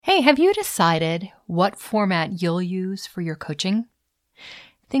Hey, have you decided what format you'll use for your coaching?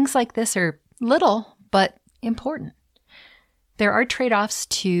 Things like this are little, but important. There are trade-offs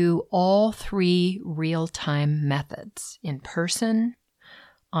to all three real-time methods: in person,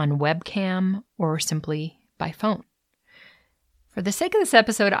 on webcam, or simply by phone. For the sake of this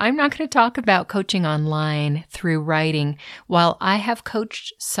episode, I'm not going to talk about coaching online through writing. While I have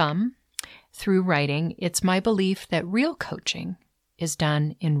coached some through writing, it's my belief that real coaching is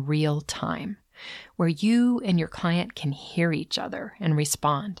done in real time, where you and your client can hear each other and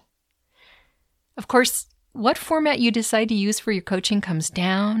respond. Of course, what format you decide to use for your coaching comes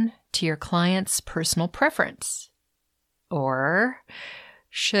down to your client's personal preference. Or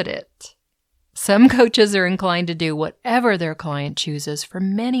should it? Some coaches are inclined to do whatever their client chooses for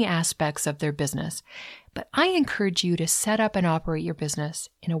many aspects of their business, but I encourage you to set up and operate your business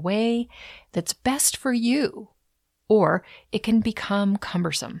in a way that's best for you, or it can become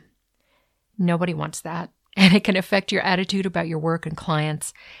cumbersome. Nobody wants that, and it can affect your attitude about your work and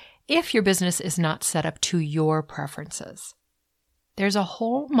clients if your business is not set up to your preferences. There's a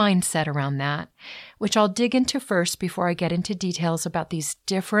whole mindset around that, which I'll dig into first before I get into details about these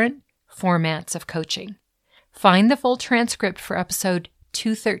different formats of coaching. Find the full transcript for episode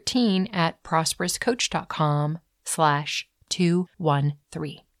 213 at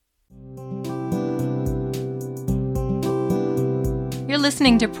prosperouscoach.com/213. You're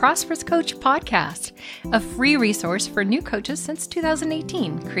listening to Prosperous Coach Podcast, a free resource for new coaches since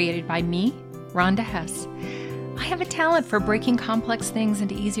 2018, created by me, Rhonda Hess. I have a talent for breaking complex things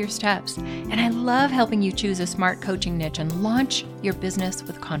into easier steps, and I love helping you choose a smart coaching niche and launch your business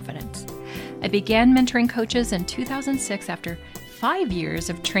with confidence. I began mentoring coaches in 2006 after 5 years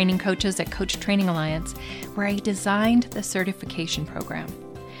of training coaches at Coach Training Alliance, where I designed the certification program.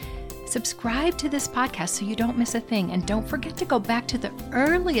 Subscribe to this podcast so you don't miss a thing, and don't forget to go back to the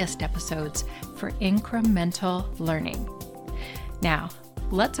earliest episodes for incremental learning. Now,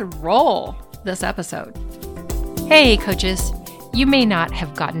 let's roll this episode. Hey, coaches. You may not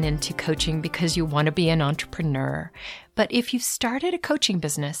have gotten into coaching because you want to be an entrepreneur, but if you've started a coaching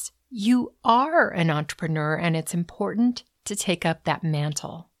business, you are an entrepreneur, and it's important to take up that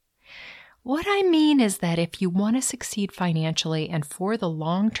mantle. What I mean is that if you want to succeed financially and for the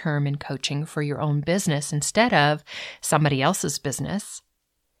long term in coaching for your own business instead of somebody else's business,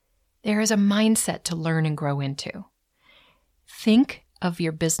 there is a mindset to learn and grow into. Think of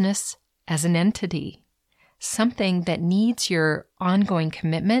your business as an entity, something that needs your ongoing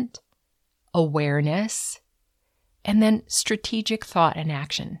commitment, awareness, and then strategic thought and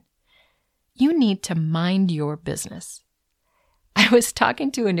action. You need to mind your business. I was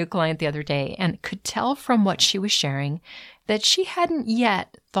talking to a new client the other day and could tell from what she was sharing that she hadn't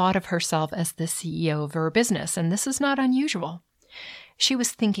yet thought of herself as the CEO of her business, and this is not unusual. She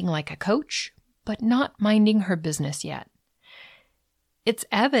was thinking like a coach, but not minding her business yet. It's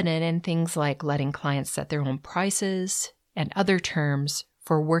evident in things like letting clients set their own prices and other terms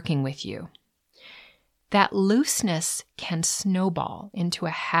for working with you. That looseness can snowball into a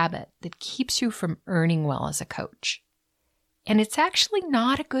habit that keeps you from earning well as a coach. And it's actually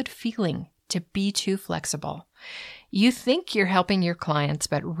not a good feeling to be too flexible. You think you're helping your clients,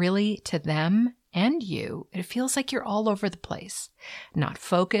 but really to them and you, it feels like you're all over the place, not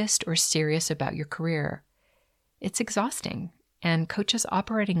focused or serious about your career. It's exhausting, and coaches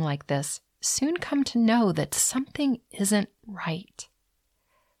operating like this soon come to know that something isn't right.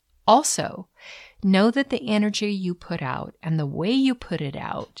 Also, know that the energy you put out and the way you put it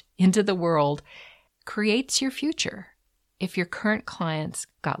out into the world creates your future. If your current clients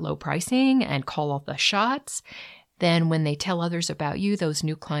got low pricing and call all the shots, then when they tell others about you, those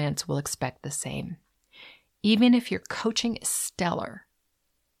new clients will expect the same. Even if your coaching is stellar,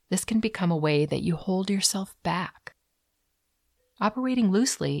 this can become a way that you hold yourself back. Operating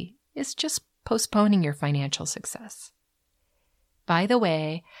loosely is just postponing your financial success. By the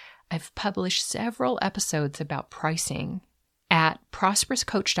way, I've published several episodes about pricing at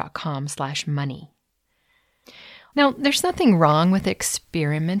prosperouscoach.com/money. Now, there's nothing wrong with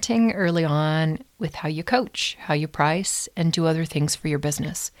experimenting early on with how you coach, how you price, and do other things for your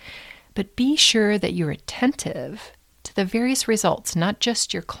business. But be sure that you're attentive to the various results, not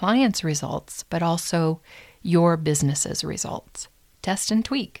just your clients' results, but also your business's results. Test and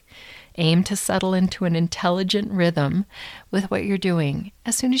tweak. Aim to settle into an intelligent rhythm with what you're doing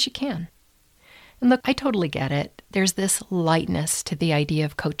as soon as you can. And look, I totally get it. There's this lightness to the idea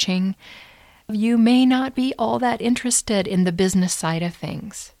of coaching. You may not be all that interested in the business side of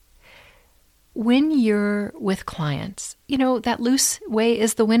things. When you're with clients, that loose way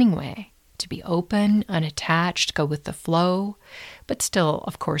is the winning way. to be open, unattached, go with the flow, but still,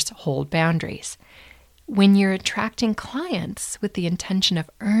 of course, hold boundaries. When you're attracting clients with the intention of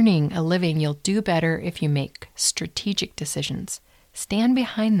earning a living, you'll do better if you make strategic decisions, stand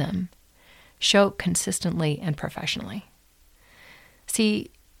behind them, show up consistently and professionally.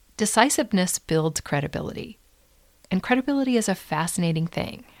 See, decisiveness builds credibility, and credibility is a fascinating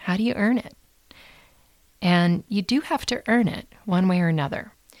thing. How do you earn it? And you do have to earn it one way or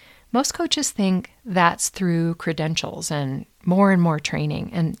another. Most coaches think that's through credentials and more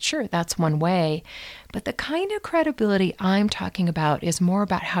training. And sure, that's one way. But the kind of credibility I'm talking about is more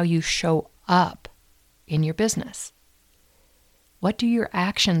about how you show up in your business. What do your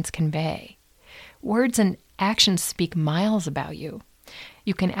actions convey? Words and actions speak miles about you.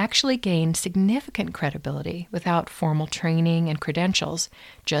 You can actually gain significant credibility without formal training and credentials,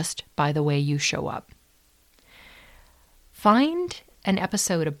 just by the way you show up. Find an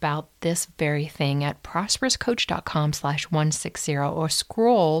episode about this very thing at prosperouscoach.com/160 or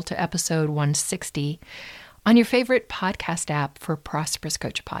scroll to episode 160 on your favorite podcast app for Prosperous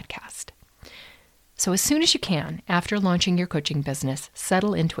Coach Podcast. So as soon as you can, after launching your coaching business,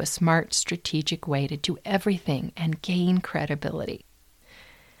 settle into a smart, strategic way to do everything and gain credibility.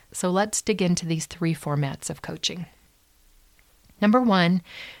 So let's dig into these 3 formats of coaching. Number 1,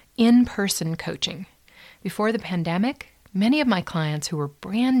 in-person coaching. Before the pandemic, many of my clients who were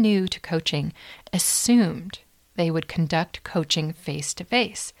brand new to coaching assumed they would conduct coaching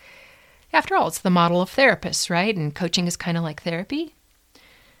face-to-face. After all, it's the model of therapists, right? And coaching is kind of like therapy.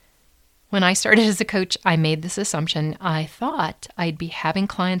 When I started as a coach, I made this assumption. I thought I'd be having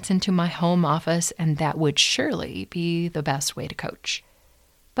clients into my home office, and that would surely be the best way to coach.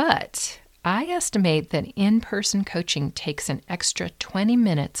 But I estimate that in-person coaching takes an extra 20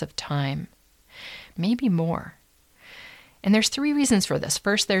 minutes of time, maybe more. And there's 3 reasons for this.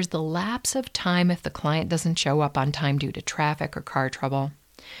 First, there's the lapse of time if the client doesn't show up on time due to traffic or car trouble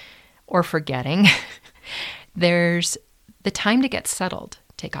or forgetting. There's the time to get settled.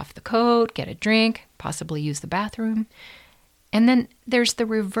 Take off the coat, get a drink, possibly use the bathroom. And then there's the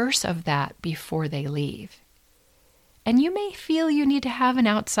reverse of that before they leave. And you may feel you need to have an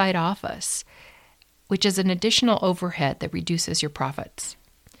outside office, which is an additional overhead that reduces your profits.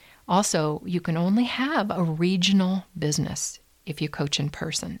 Also, you can only have a regional business if you coach in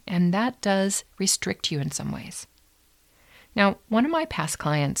person, and that does restrict you in some ways. Now, one of my past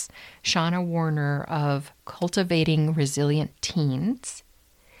clients, Shauna Warner of Cultivating Resilient Teens,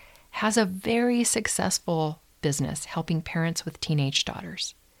 has a very successful business helping parents with teenage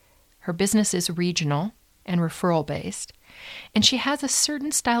daughters. Her business is regional and referral-based, and she has a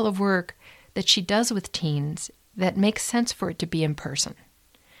certain style of work that she does with teens that makes sense for it to be in person.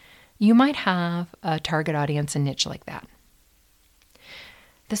 You might have a target audience and niche like that.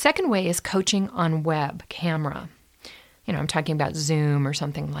 The second way is coaching on web camera. I'm talking about Zoom or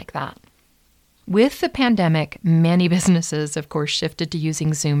something like that. With the pandemic, many businesses, of course, shifted to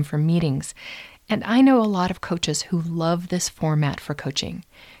using Zoom for meetings. And I know a lot of coaches who love this format for coaching.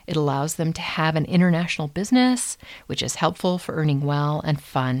 It allows them to have an international business, which is helpful for earning well and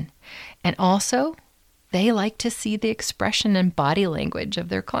fun. And also, they like to see the expression and body language of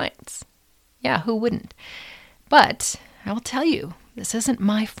their clients. Yeah, who wouldn't? But I'll tell you, this isn't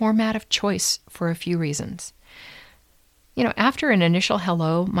my format of choice for a few reasons. After an initial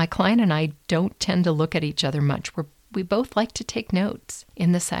hello, my client and I don't tend to look at each other much. We both like to take notes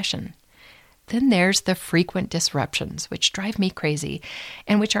in the session. Then there's the frequent disruptions, which drive me crazy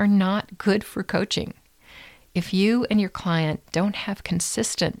and which are not good for coaching. If you and your client don't have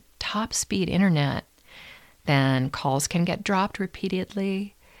consistent top-speed internet, then calls can get dropped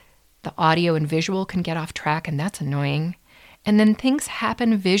repeatedly, the audio and visual can get off track, and that's annoying. And then things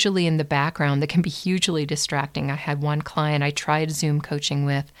happen visually in the background that can be hugely distracting. I had one client I tried Zoom coaching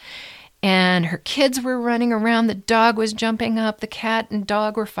with, and her kids were running around, the dog was jumping up, the cat and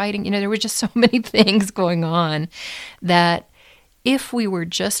dog were fighting. There were just so many things going on that if we were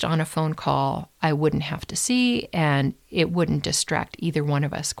just on a phone call, I wouldn't have to see, and it wouldn't distract either one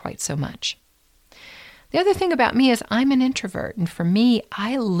of us quite so much. The other thing about me is I'm an introvert, and for me,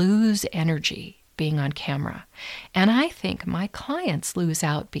 I lose energy being on camera. And I think my clients lose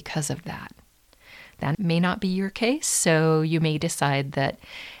out because of that. That may not be your case, so you may decide that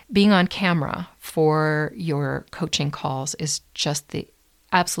being on camera for your coaching calls is just the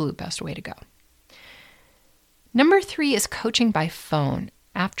absolute best way to go. Number 3 is coaching by phone.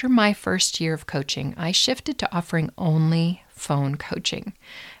 After my first year of coaching, I shifted to offering only phone coaching.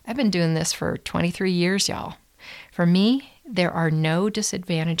 I've been doing this for 23 years, y'all. For me, there are no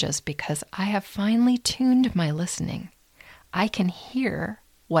disadvantages because I have finely tuned my listening. I can hear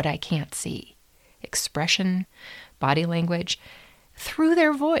what I can't see. Expression, body language, through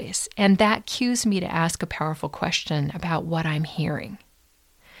their voice. And that cues me to ask a powerful question about what I'm hearing.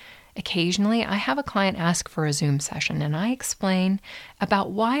 Occasionally, I have a client ask for a Zoom session, and I explain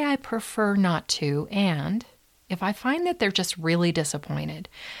about why I prefer not to, and if I find that they're just really disappointed,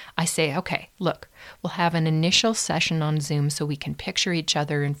 I say, okay, look, we'll have an initial session on Zoom so we can picture each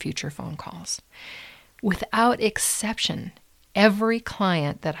other in future phone calls. Without exception, every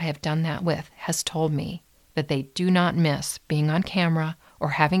client that I have done that with has told me that they do not miss being on camera or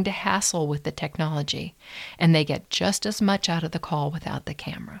having to hassle with the technology, and they get just as much out of the call without the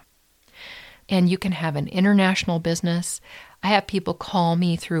camera. And you can have an international business. I have people call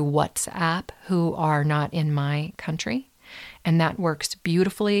me through WhatsApp who are not in my country, and that works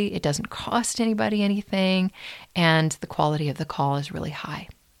beautifully. It doesn't cost anybody anything, and the quality of the call is really high.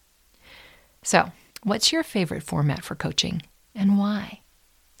 So, what's your favorite format for coaching, and why?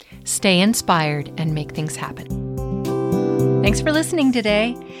 Stay inspired and make things happen. Thanks for listening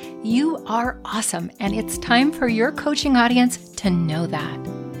today. You are awesome, and it's time for your coaching audience to know that.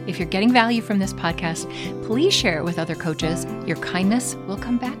 If you're getting value from this podcast, please share it with other coaches. Your kindness will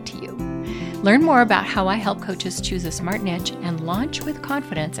come back to you. Learn more about how I help coaches choose a smart niche and launch with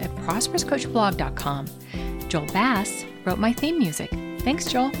confidence at prosperouscoachblog.com. Joel Bass wrote my theme music. Thanks,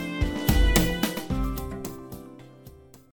 Joel.